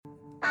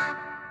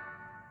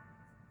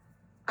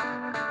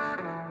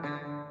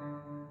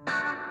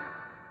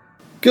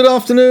Good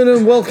afternoon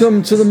and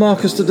welcome to the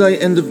Marcus Today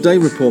End of Day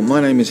Report.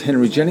 My name is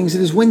Henry Jennings.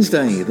 It is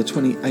Wednesday, the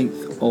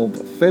 28th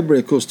of February.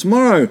 Of course,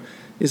 tomorrow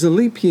is a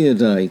leap year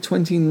day,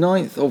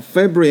 29th of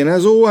February. And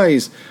as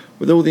always,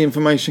 with all the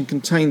information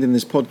contained in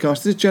this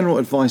podcast, it is general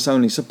advice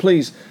only. So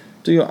please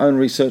do your own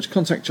research,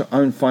 contact your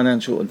own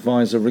financial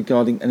advisor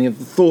regarding any of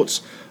the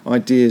thoughts,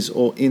 ideas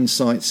or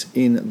insights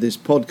in this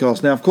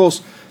podcast. Now, of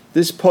course,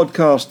 this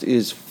podcast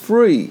is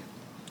free.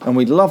 And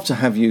we'd love to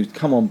have you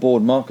come on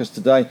board Marcus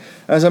Today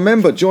as a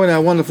member. Join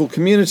our wonderful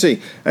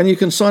community. And you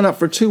can sign up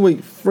for a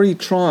 2-week free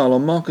trial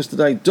on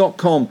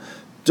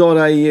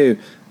marcustoday.com.au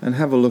and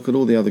have a look at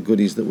all the other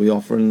goodies that we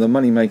offer and the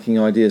money-making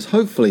ideas,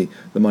 hopefully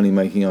the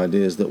money-making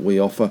ideas that we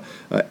offer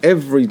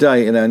every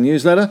day in our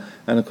newsletter.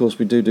 And, of course,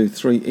 we do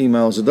 3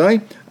 emails a day,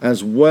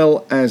 as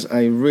well as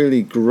a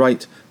really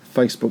great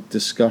Facebook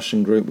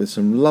discussion group with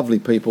some lovely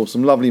people,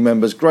 some lovely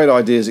members, great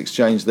ideas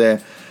exchanged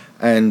there.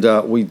 And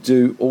we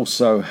do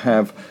also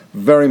have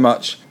very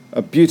much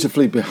a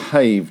beautifully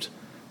behaved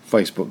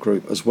Facebook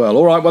group as well.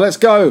 All right, well, let's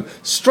go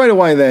straight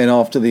away then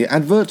after the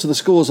advert to the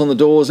scores on the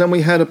doors. And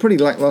we had a pretty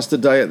lackluster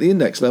day at the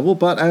index level,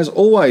 but as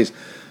always,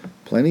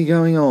 plenty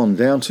going on.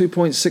 Down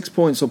 2.6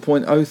 points or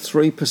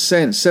 0.03%,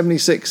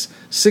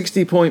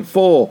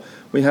 76.60.4.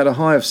 We had a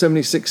high of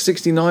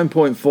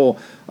 76.69.4,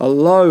 a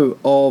low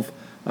of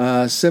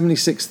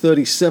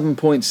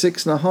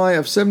 76.37.6 and a high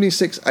of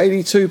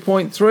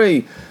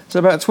 76.82.3. So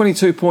about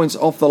 22 points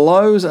off the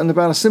lows and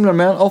about a similar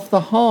amount off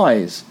the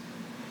highs.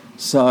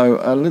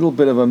 So a little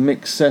bit of a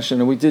mixed session,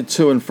 and we did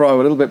to and fro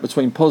a little bit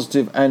between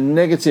positive and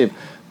negative,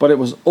 but it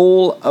was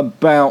all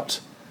about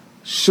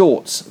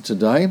shorts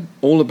today,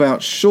 all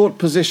about short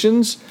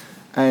positions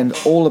and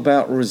all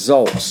about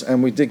results.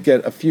 And we did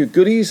get a few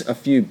goodies, a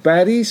few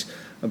baddies,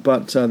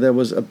 but there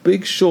was a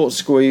big short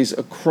squeeze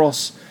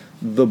across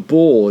the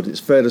board. It's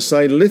fair to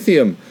say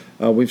lithium.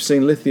 We've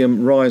seen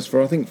lithium rise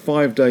for, I think,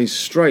 5 days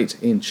straight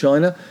in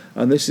China,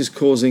 and this is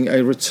causing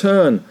a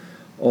return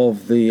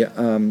of the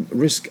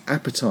risk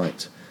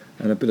appetite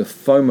and a bit of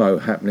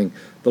FOMO happening.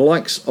 The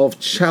likes of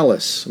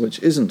Chalice, which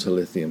isn't a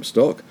lithium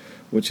stock,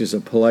 which is a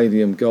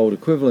palladium gold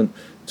equivalent,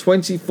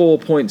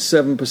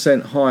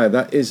 24.7% higher.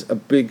 That is a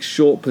big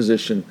short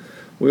position.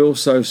 We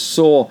also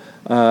saw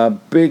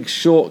big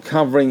short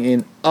covering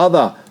in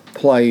other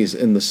plays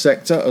in the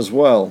sector as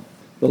well.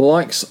 The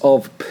likes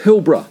of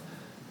Pilbara,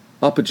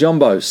 Upper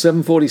Jumbo,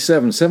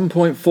 747,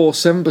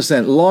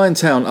 7.47%.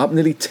 Liontown up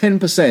nearly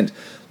 10%.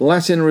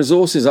 Latin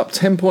Resources up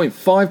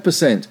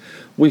 10.5%.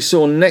 We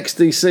saw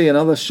NextDC,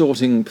 another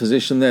shorting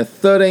position there,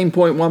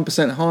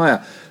 13.1%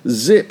 higher.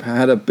 Zip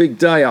had a big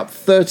day, up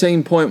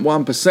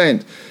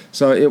 13.1%.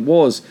 So it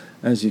was,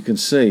 as you can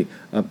see,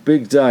 a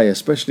big day,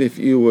 especially if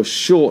you were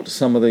short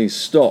some of these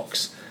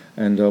stocks.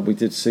 And we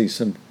did see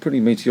some pretty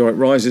meteoric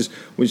rises,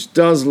 which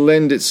does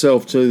lend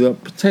itself to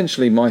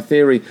potentially my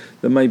theory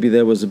that maybe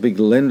there was a big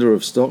lender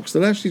of stocks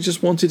that actually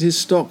just wanted his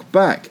stock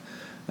back.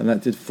 And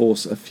that did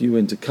force a few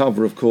into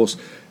cover, of course.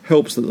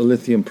 Helps that the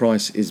lithium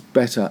price is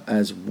better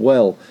as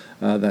well.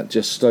 That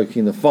just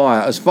stoking the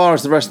fire. As far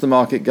as the rest of the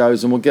market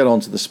goes, and we'll get on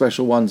to the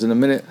special ones in a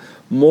minute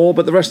more,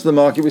 but the rest of the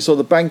market, we saw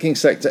the banking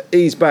sector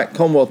ease back.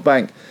 Commonwealth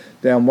Bank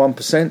down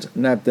 1%,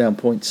 NAB down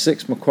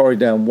 0.6%, Macquarie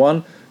down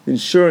 1%. The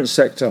insurance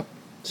sector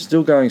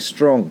still going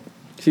strong.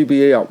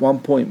 QBE up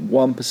 1.1%.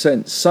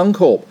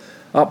 Suncorp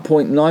up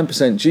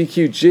 0.9%.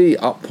 GQG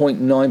up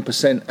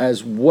 0.9%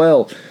 as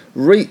well.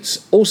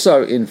 REITs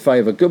also in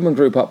favour. Goodman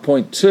Group up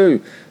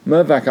 0.2%.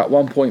 Mirvac up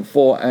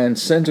 1.4%. And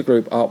Centre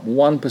Group up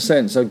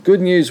 1%. So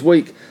good news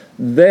week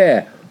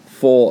there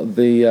for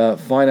the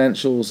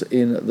financials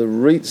in the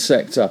REIT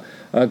sector.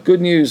 Good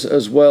news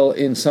as well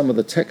in some of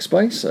the tech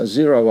space.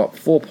 Xero up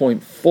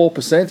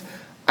 4.4%.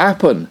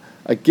 Appen,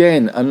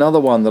 again, another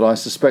one that I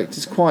suspect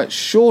is quite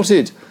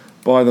shorted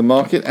by the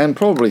market, and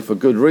probably for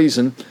good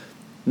reason.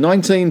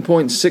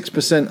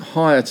 19.6%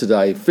 higher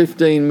today,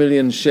 15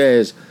 million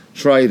shares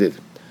traded.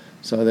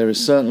 So there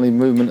is certainly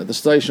movement at the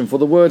station, for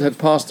the word had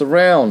passed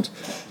around,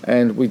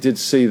 and we did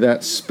see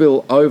that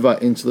spill over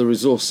into the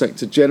resource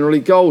sector generally.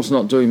 Gold's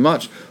not doing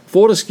much.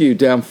 Fortescue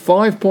down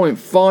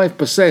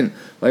 5.5%.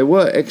 They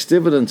were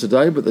ex-dividend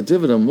today, but the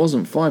dividend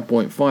wasn't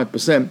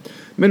 5.5%.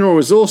 Mineral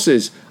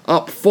Resources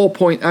up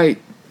 4.8%.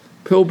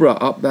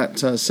 Pilbara up that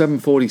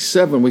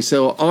 747. We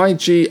saw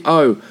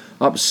IGO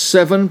up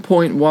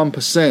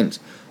 7.1%.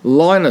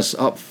 Linus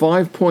up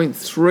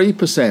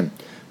 5.3%.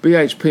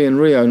 BHP and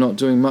Rio not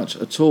doing much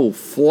at all,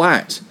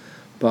 flat.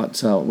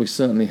 But we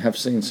certainly have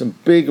seen some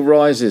big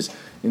rises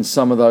in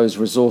some of those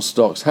resource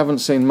stocks. Haven't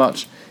seen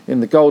much in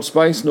the gold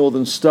space.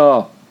 Northern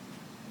Star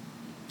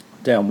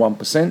down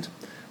 1%.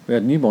 We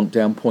had Newmont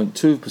down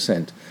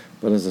 0.2%.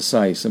 But as I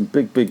say, some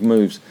big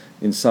moves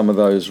in some of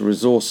those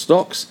resource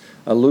stocks.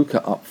 Aluka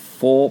up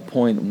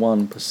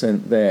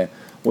 4.1% there.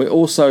 We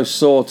also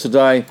saw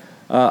today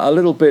a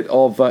little bit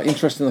of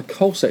interest in the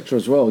coal sector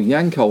as well.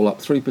 Yancoal up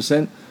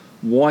 3%,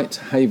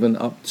 Whitehaven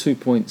up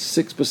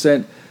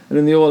 2.6%, and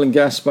in the oil and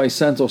gas space,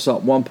 Santos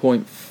up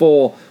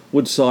 1.4%,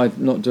 Woodside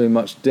not doing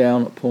much,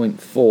 down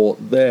 0.4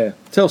 there.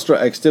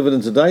 Telstra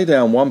ex-dividend today,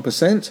 down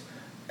 1%.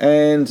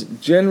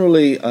 And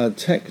generally,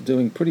 tech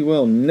doing pretty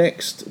well.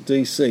 Next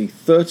DC,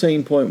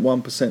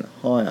 13.1%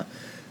 higher.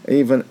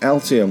 Even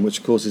Altium, which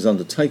of course is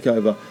under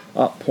takeover,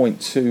 up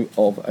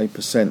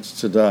 0.2%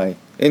 today.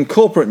 In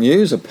corporate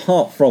news,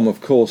 apart from,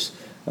 of course,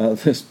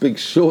 this big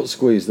short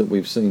squeeze that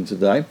we've seen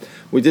today,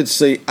 we did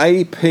see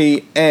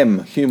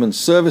APM, Human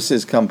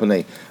Services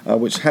Company,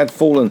 which had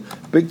fallen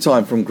big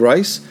time from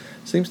grace.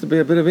 Seems to be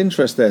a bit of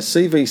interest there.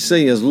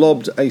 CVC has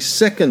lobbed a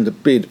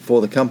second bid for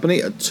the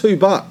company at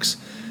 $2.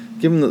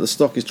 Given that the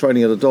stock is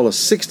trading at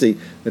 $1.60,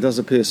 there does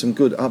appear some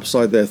good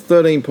upside there,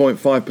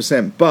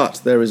 13.5%.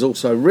 But there is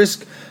also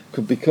risk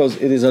because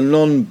it is a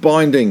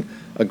non-binding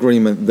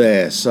agreement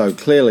there. So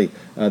clearly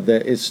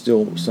there is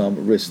still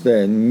some risk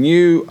there.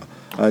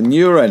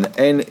 Neuren,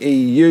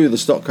 NEU, the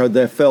stock code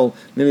there, fell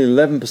nearly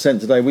 11%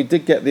 today. We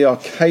did get the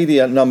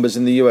Arcadia numbers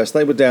in the US.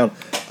 They were down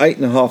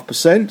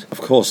 8.5%. Of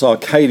course,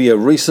 Arcadia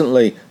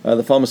recently,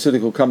 the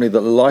pharmaceutical company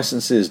that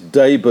licenses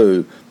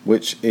Daybue,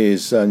 which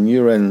is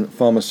Neuren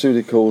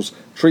Pharmaceuticals'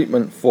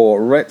 treatment for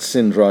Rett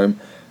syndrome,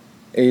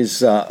 is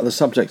the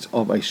subject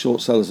of a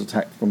short seller's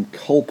attack from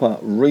Culpa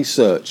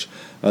Research.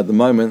 At the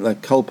moment, the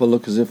Culpa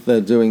look as if they're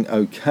doing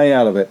okay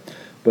out of it.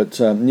 But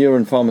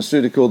Neuren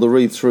Pharmaceutical, the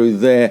read-through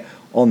there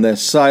on their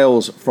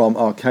sales from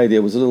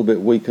Arcadia was a little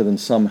bit weaker than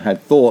some had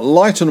thought.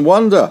 Light &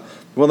 Wonder,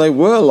 well, they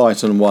were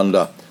Light &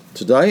 Wonder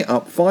today,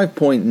 up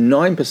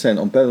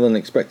 5.9% on better than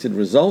expected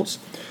results.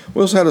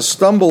 We also had a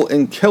stumble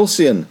in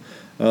Kelsian.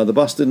 The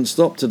bus didn't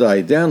stop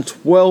today, down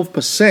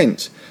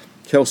 12%.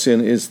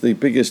 Kelsian is the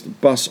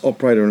biggest bus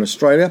operator in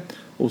Australia,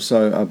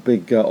 also a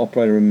big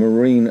operator in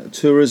marine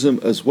tourism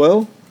as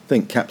well.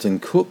 Think Captain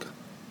Cook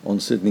on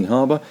Sydney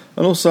Harbour.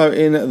 And also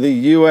in the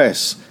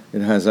US,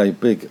 it has a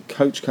big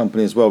coach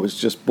company as well, which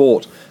just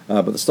bought,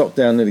 but the stock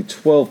down nearly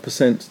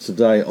 12%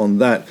 today on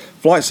that.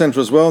 Flight Centre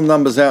as well,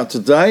 numbers out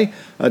today,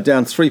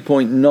 down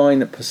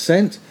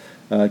 3.9%.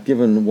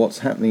 Given what's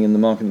happening in the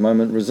market at the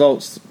moment,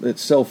 results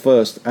itself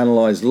first,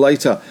 analyse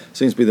later,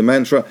 seems to be the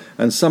mantra,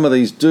 and some of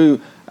these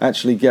do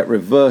actually get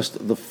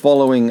reversed the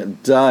following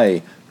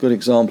day. Good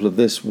example of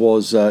this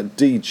was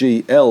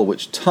DGL,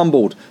 which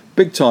tumbled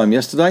big time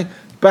yesterday,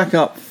 back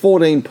up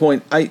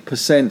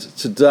 14.8%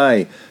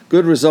 today.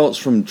 Good results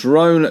from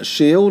Drone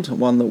Shield,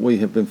 one that we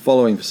have been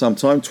following for some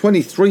time,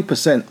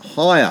 23%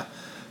 higher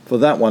for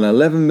that one,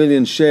 11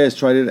 million shares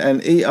traded,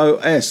 and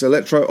EOS,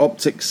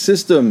 Electro-Optic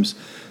Systems,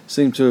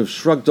 seem to have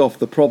shrugged off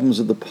the problems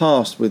of the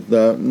past with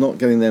not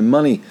getting their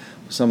money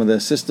for some of their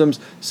systems,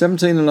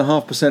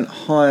 17.5%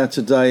 higher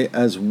today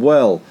as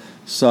well.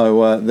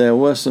 So there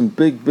were some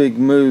big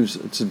moves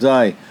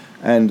today,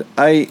 and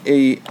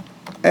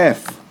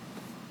AEF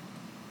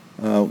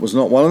was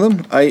not one of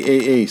them.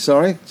 AEE,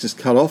 sorry, just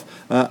cut off.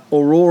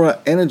 Aurora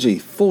Energy,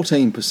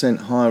 14%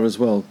 higher as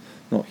well.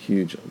 Not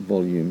huge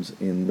volumes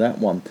in that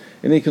one.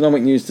 In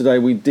economic news today,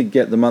 we did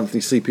get the monthly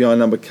CPI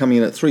number coming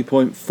in at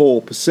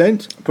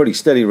 3.4%. Pretty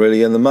steady,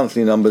 really, and the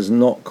monthly numbers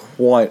not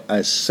quite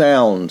as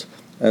sound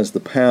as the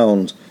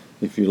pound,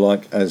 if you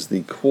like, as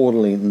the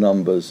quarterly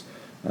numbers.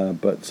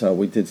 But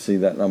we did see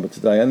that number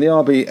today. And the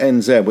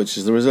RBNZ, which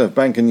is the Reserve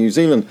Bank of New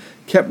Zealand,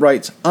 kept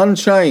rates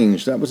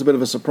unchanged. That was a bit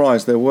of a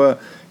surprise. There were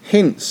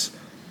hints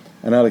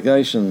and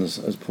allegations,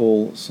 as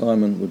Paul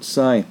Simon would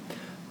say,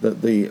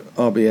 that the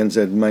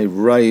RBNZ may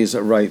raise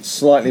rates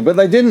slightly, but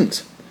they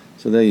didn't.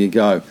 So there you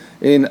go.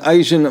 In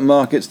Asian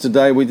markets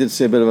today, we did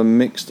see a bit of a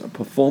mixed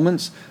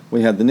performance.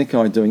 We had the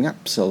Nikkei doing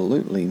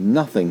absolutely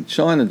nothing,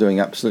 China doing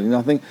absolutely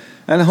nothing,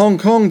 and Hong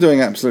Kong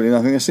doing absolutely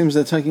nothing. It seems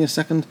they're taking a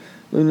second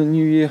Lunar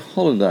New Year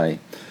holiday.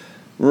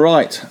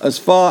 Right, as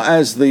far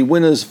as the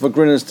winners for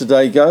Grinners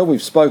today go,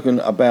 we've spoken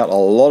about a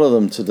lot of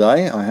them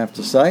today, I have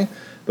to say.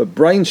 But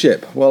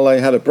BrainChip, well, they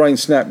had a brain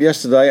snap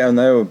yesterday and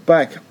they were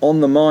back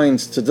on the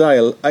minds today,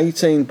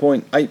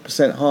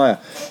 18.8% higher,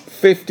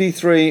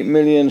 53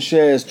 million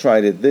shares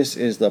traded. This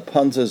is the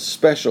punters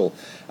special.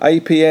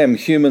 APM,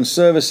 Human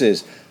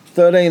Services,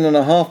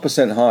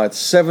 13.5% higher,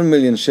 7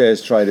 million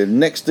shares traded.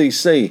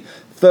 NextDC,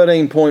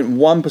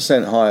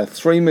 13.1% higher,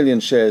 3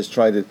 million shares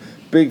traded.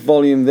 Big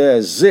volume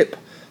there. Zip,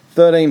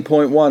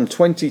 13.1,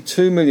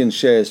 22 million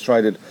shares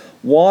traded.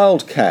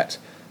 Wildcat,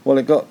 well,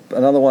 it got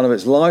another one of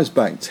its lives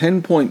back,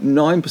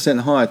 10.9%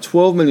 higher,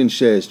 12 million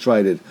shares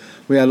traded.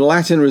 We had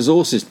Latin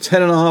Resources,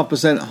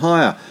 10.5%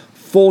 higher,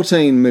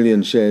 14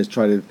 million shares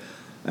traded.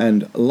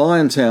 And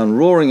Liontown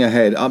roaring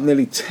ahead, up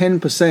nearly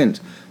 10%,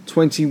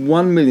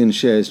 21 million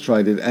shares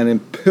traded. And in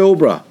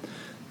Pilbara,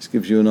 this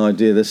gives you an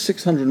idea, there's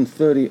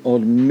 630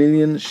 odd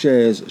million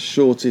shares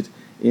shorted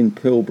in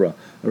Pilbara,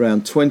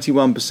 around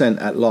 21%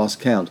 at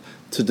last count.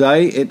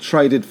 Today, it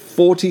traded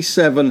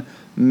 47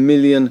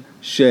 million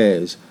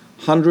shares.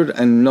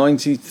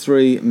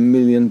 193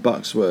 million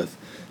bucks worth,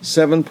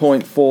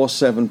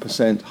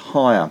 7.47%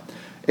 higher.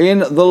 In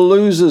the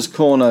losers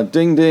corner,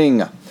 ding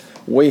ding,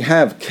 we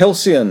have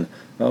Kelsian.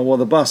 Well,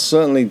 the bus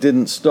certainly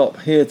didn't stop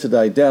here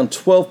today, down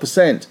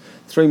 12%,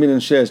 3 million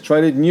shares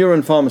traded.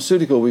 Neuren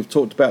Pharmaceutical, we've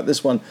talked about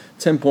this one,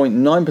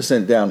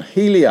 10.9% down.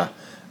 Helia,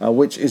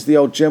 which is the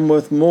old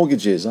Genworth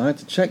mortgages. I had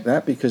to check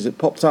that because it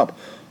popped up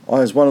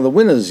as one of the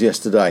winners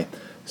yesterday.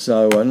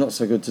 So not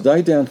so good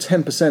today, down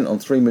 10% on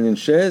 3 million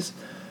shares.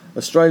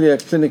 Australia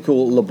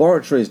Clinical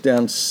Laboratories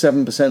down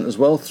 7% as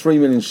well, 3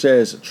 million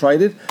shares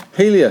traded.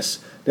 Helios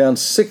down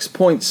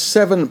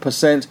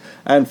 6.7%,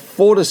 and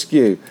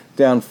Fortescue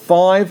down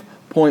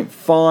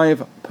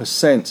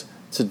 5.5%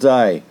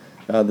 today.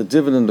 The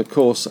dividend, of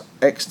course,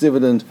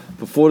 ex-dividend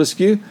for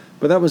Fortescue,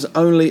 but that was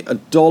only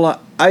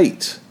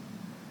 $1.08.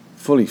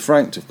 Fully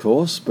franked, of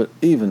course, but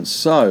even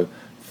so,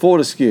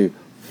 Fortescue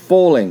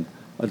falling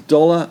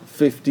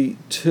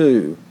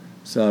 $1.52.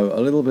 So a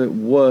little bit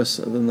worse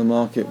than the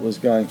market was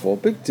going for.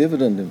 Big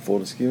dividend in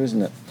Fortescue,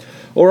 isn't it?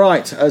 All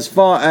right, as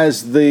far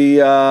as the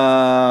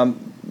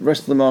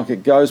rest of the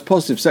market goes,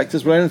 positive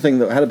sectors were anything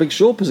that had a big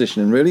short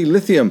position in, really.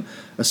 Lithium,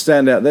 a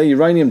standout there.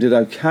 Uranium did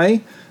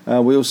okay.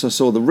 We also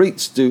saw the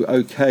REITs do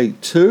okay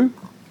too.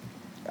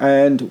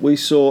 And we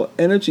saw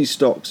energy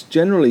stocks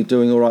generally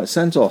doing all right.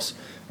 Santos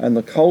and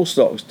the coal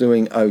stocks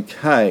doing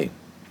okay.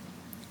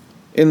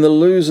 In the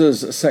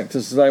losers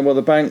sectors today, well,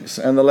 the banks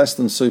and the less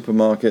than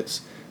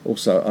supermarkets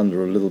also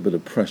under a little bit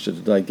of pressure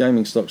today.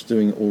 Gaming stocks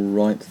doing all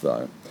right,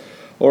 though.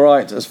 All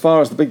right, as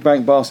far as the big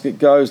bank basket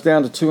goes,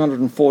 down to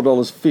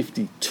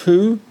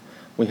 $204.52.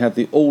 We had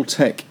the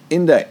all-tech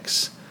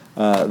index.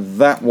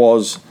 That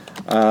was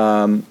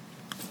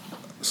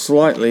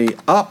slightly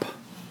up,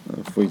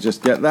 if we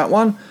just get that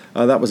one.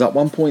 That was up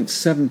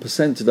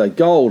 1.7% today.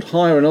 Gold,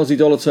 higher in Aussie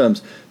dollar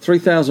terms,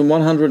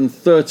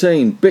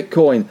 3,113.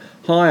 Bitcoin,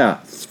 higher,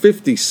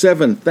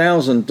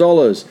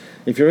 $57,000.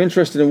 If you're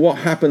interested in what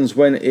happens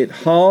when it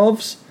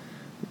halves,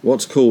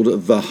 what's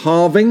called the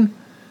halving,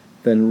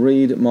 then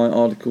read my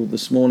article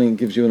this morning. It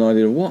gives you an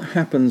idea of what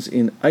happens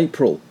in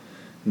April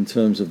in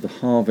terms of the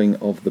halving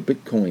of the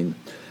Bitcoin.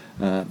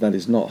 That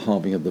is not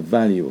halving of the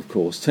value, of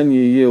course.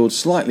 10-year yield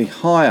slightly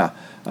higher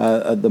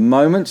at the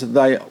moment.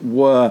 They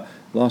were,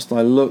 last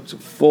I looked,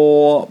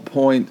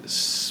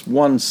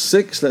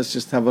 4.16. Let's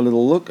just have a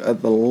little look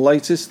at the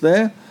latest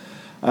there.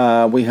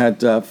 We had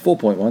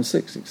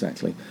 4.16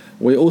 exactly.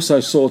 We also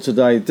saw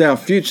today Dow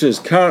Futures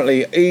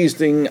currently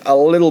easing a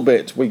little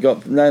bit. We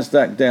got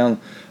Nasdaq down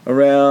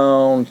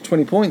around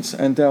 20 points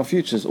and Dow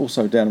Futures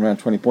also down around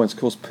 20 points.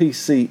 Of course,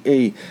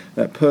 PCE,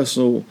 that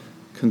Personal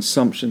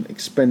Consumption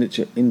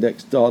Expenditure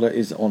Index data,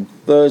 is on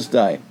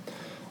Thursday.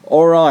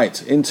 All right,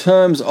 in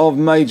terms of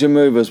major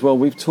movers, well,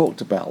 we've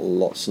talked about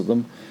lots of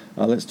them.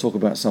 Let's talk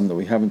about some that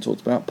we haven't talked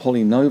about.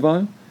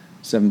 Polynovo,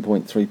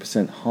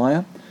 7.3%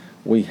 higher.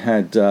 We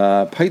had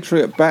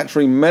Patriot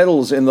Battery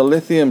Metals in the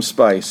lithium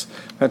space.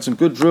 Had some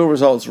good drill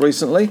results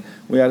recently.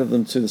 We added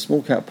them to the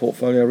small cap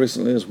portfolio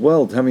recently as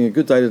well. Having a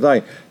good day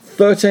today.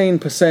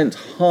 13%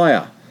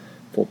 higher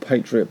for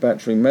Patriot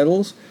Battery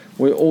Metals.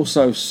 We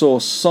also saw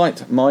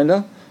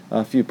SiteMinder.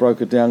 A few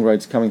broker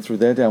downgrades coming through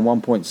there, down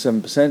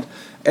 1.7%.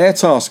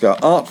 Airtasker,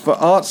 art for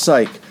art's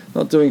sake,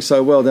 not doing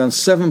so well, down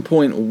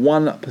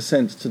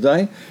 7.1%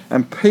 today.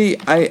 And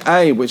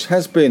PAA, which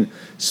has been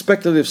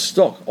speculative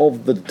stock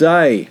of the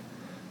day,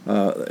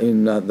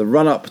 in the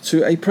run-up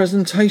to a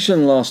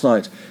presentation last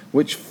night,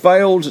 which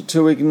failed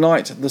to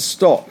ignite the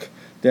stock,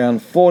 down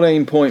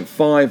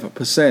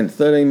 14.5%,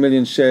 13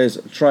 million shares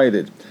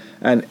traded.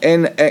 And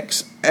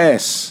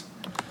NXS,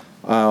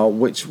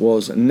 which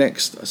was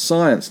Next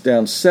Science,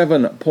 down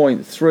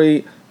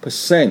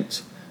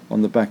 7.3%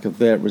 on the back of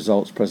their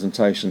results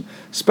presentation.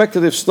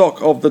 Speculative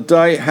stock of the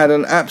day had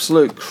an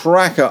absolute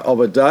cracker of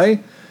a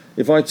day.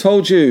 If I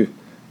told you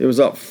it was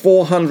up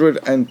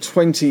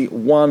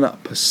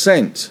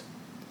 421%.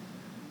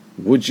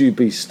 Would you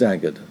be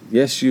staggered?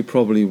 Yes, you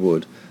probably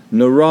would.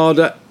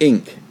 Narada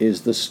Inc.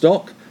 is the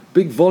stock.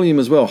 Big volume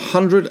as well.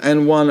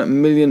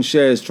 101 million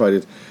shares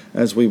traded.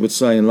 As we would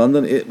say in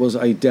London, it was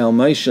a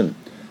Dalmatian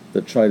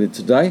that traded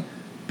today.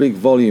 Big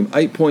volume,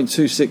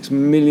 $8.26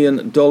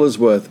 million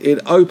worth. It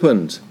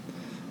opened.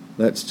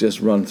 Let's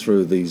just run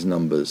through these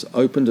numbers.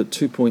 Opened at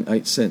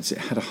 2.8 cents. It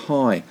had a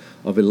high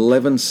of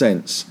 11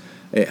 cents.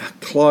 It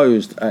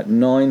closed at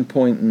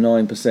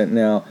 9.9%.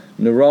 Now,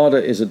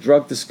 Narada is a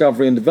drug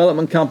discovery and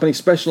development company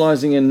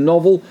specializing in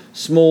novel,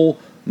 small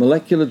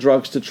molecular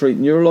drugs to treat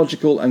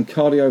neurological and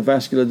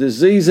cardiovascular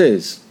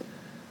diseases.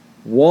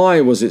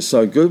 Why was it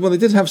so good? Well, they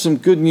did have some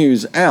good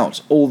news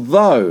out,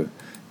 although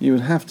you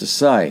would have to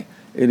say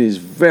it is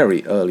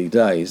very early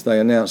days. They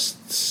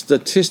announced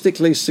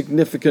statistically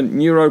significant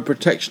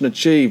neuroprotection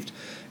achieved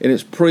in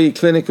its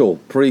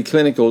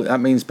preclinical, that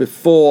means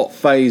before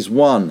phase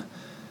 1.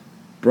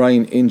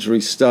 Brain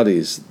injury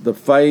studies. The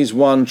phase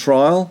 1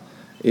 trial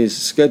is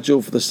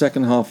scheduled for the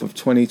second half of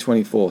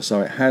 2024,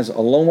 so it has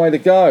a long way to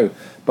go.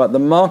 But the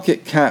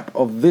market cap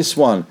of this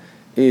one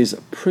is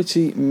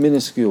pretty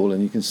minuscule,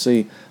 and you can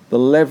see the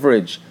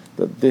leverage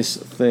that this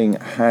thing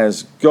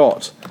has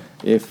got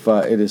if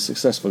it is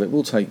successful. It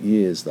will take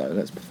years, though,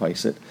 let's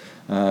face it.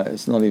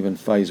 It's not even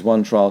phase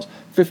 1 trials.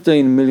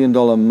 $15 million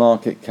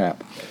market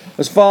cap.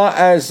 As far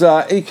as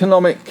or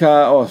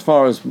as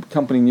far as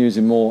company news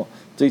in more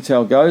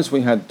detail goes,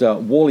 we had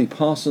Worley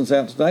Parsons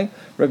out today.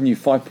 Revenue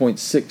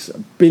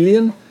 $5.6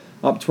 billion.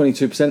 up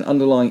 22%.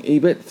 Underlying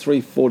EBIT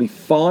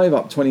 345,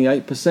 up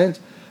 28%.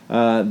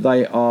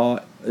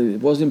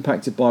 It was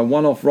impacted by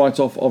one-off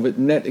write-off of its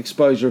net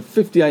exposure of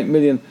 $58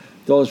 million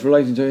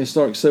relating to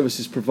historic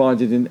services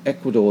provided in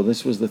Ecuador.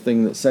 This was the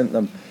thing that sent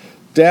them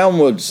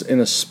downwards in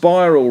a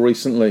spiral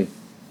recently,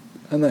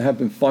 and they have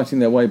been fighting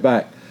their way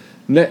back.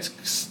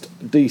 Next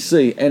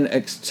DC,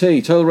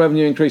 NXT, total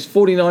revenue increased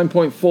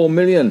 49.4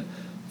 million,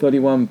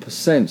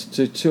 31%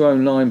 to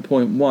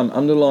 209.1.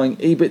 Underlying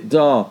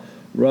EBITDA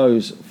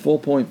rose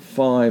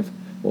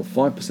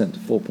 5% to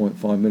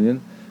 4.5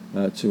 million.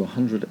 To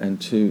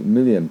 102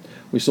 million.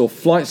 We saw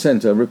Flight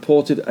Centre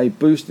reported a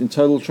boost in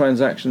total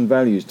transaction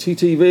values,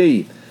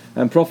 TTV,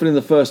 and profit in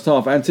the first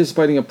half,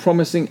 anticipating a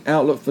promising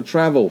outlook for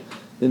travel.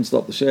 Didn't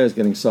stop the shares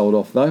getting sold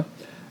off though.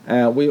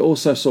 We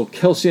also saw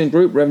Kelsian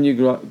Group, revenue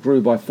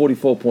grew by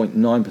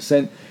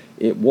 44.9%.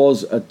 It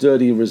was a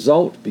dirty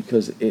result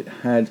because it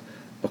had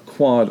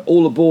acquired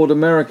All Aboard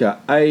America,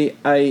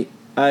 AAAH,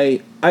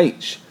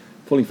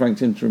 fully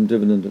franked interim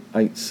dividend of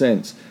 8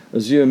 cents.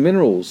 Azure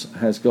Minerals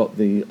has got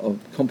the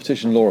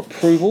competition law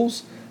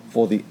approvals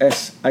for the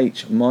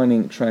SH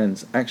mining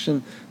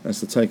transaction.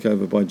 That's the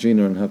takeover by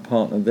Gina and her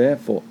partner there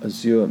for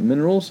Azure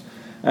Minerals.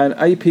 And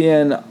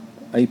APM,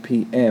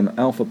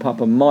 Alpha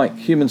Papa Mike,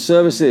 Human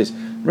Services,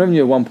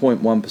 revenue of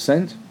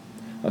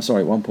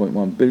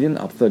 1.1 billion,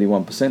 up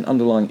 31%.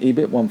 Underlying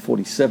EBIT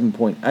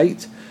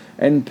 147.8.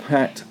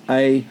 NPAT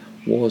A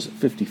was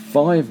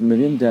 55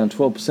 million, down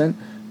 12%.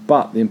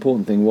 But the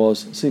important thing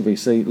was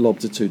CVC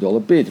lobbed a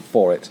 $2 bid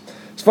for it.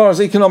 As far as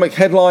economic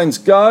headlines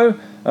go,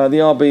 the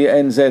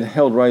RBNZ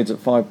held rates at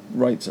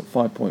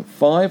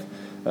 5.5.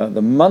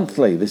 The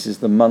monthly, this is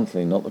the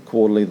monthly, not the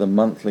quarterly, the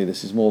monthly,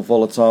 this is more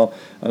volatile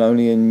and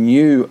only a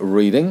new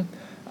reading.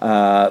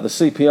 The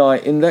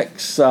CPI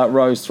index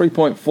rose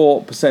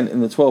 3.4% in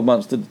the 12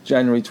 months to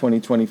January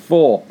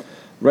 2024.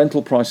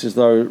 Rental prices,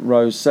 though,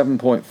 rose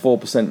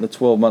 7.4% in the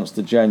 12 months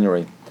to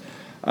January.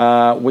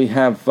 We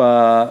have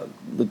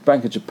the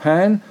Bank of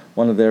Japan.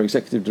 One of their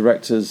executive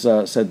directors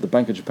said the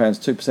Bank of Japan's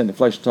 2%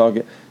 inflation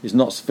target is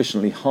not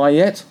sufficiently high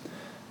yet.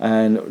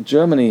 And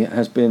Germany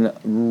has been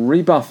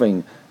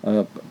rebuffing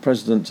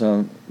President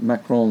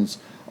Macron's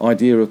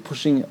idea of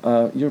pushing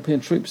European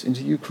troops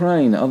into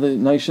Ukraine. Other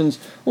nations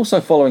also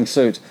following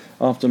suit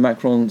after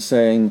Macron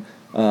saying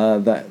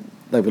that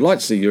they would like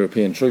to see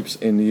European troops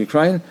in the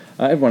Ukraine.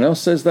 Everyone else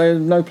says they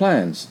have no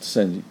plans to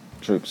send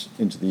troops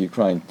into the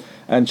Ukraine.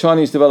 And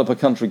Chinese developer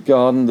Country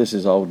Garden, this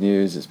is old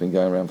news, it's been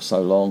going around for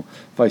so long,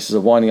 faces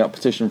a winding up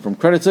petition from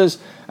creditors.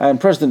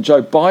 And President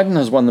Joe Biden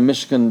has won the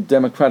Michigan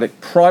Democratic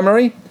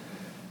primary,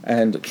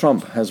 and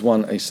Trump has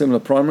won a similar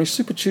primary,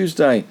 Super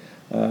Tuesday,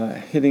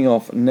 hitting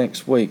off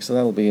next week, so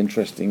that'll be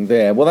interesting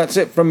there. Well, that's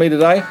it from me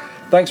today.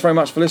 Thanks very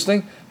much for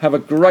listening. Have a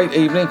great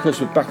evening. Of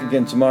course, we're back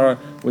again tomorrow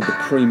with the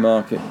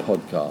Pre-Market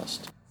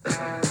Podcast.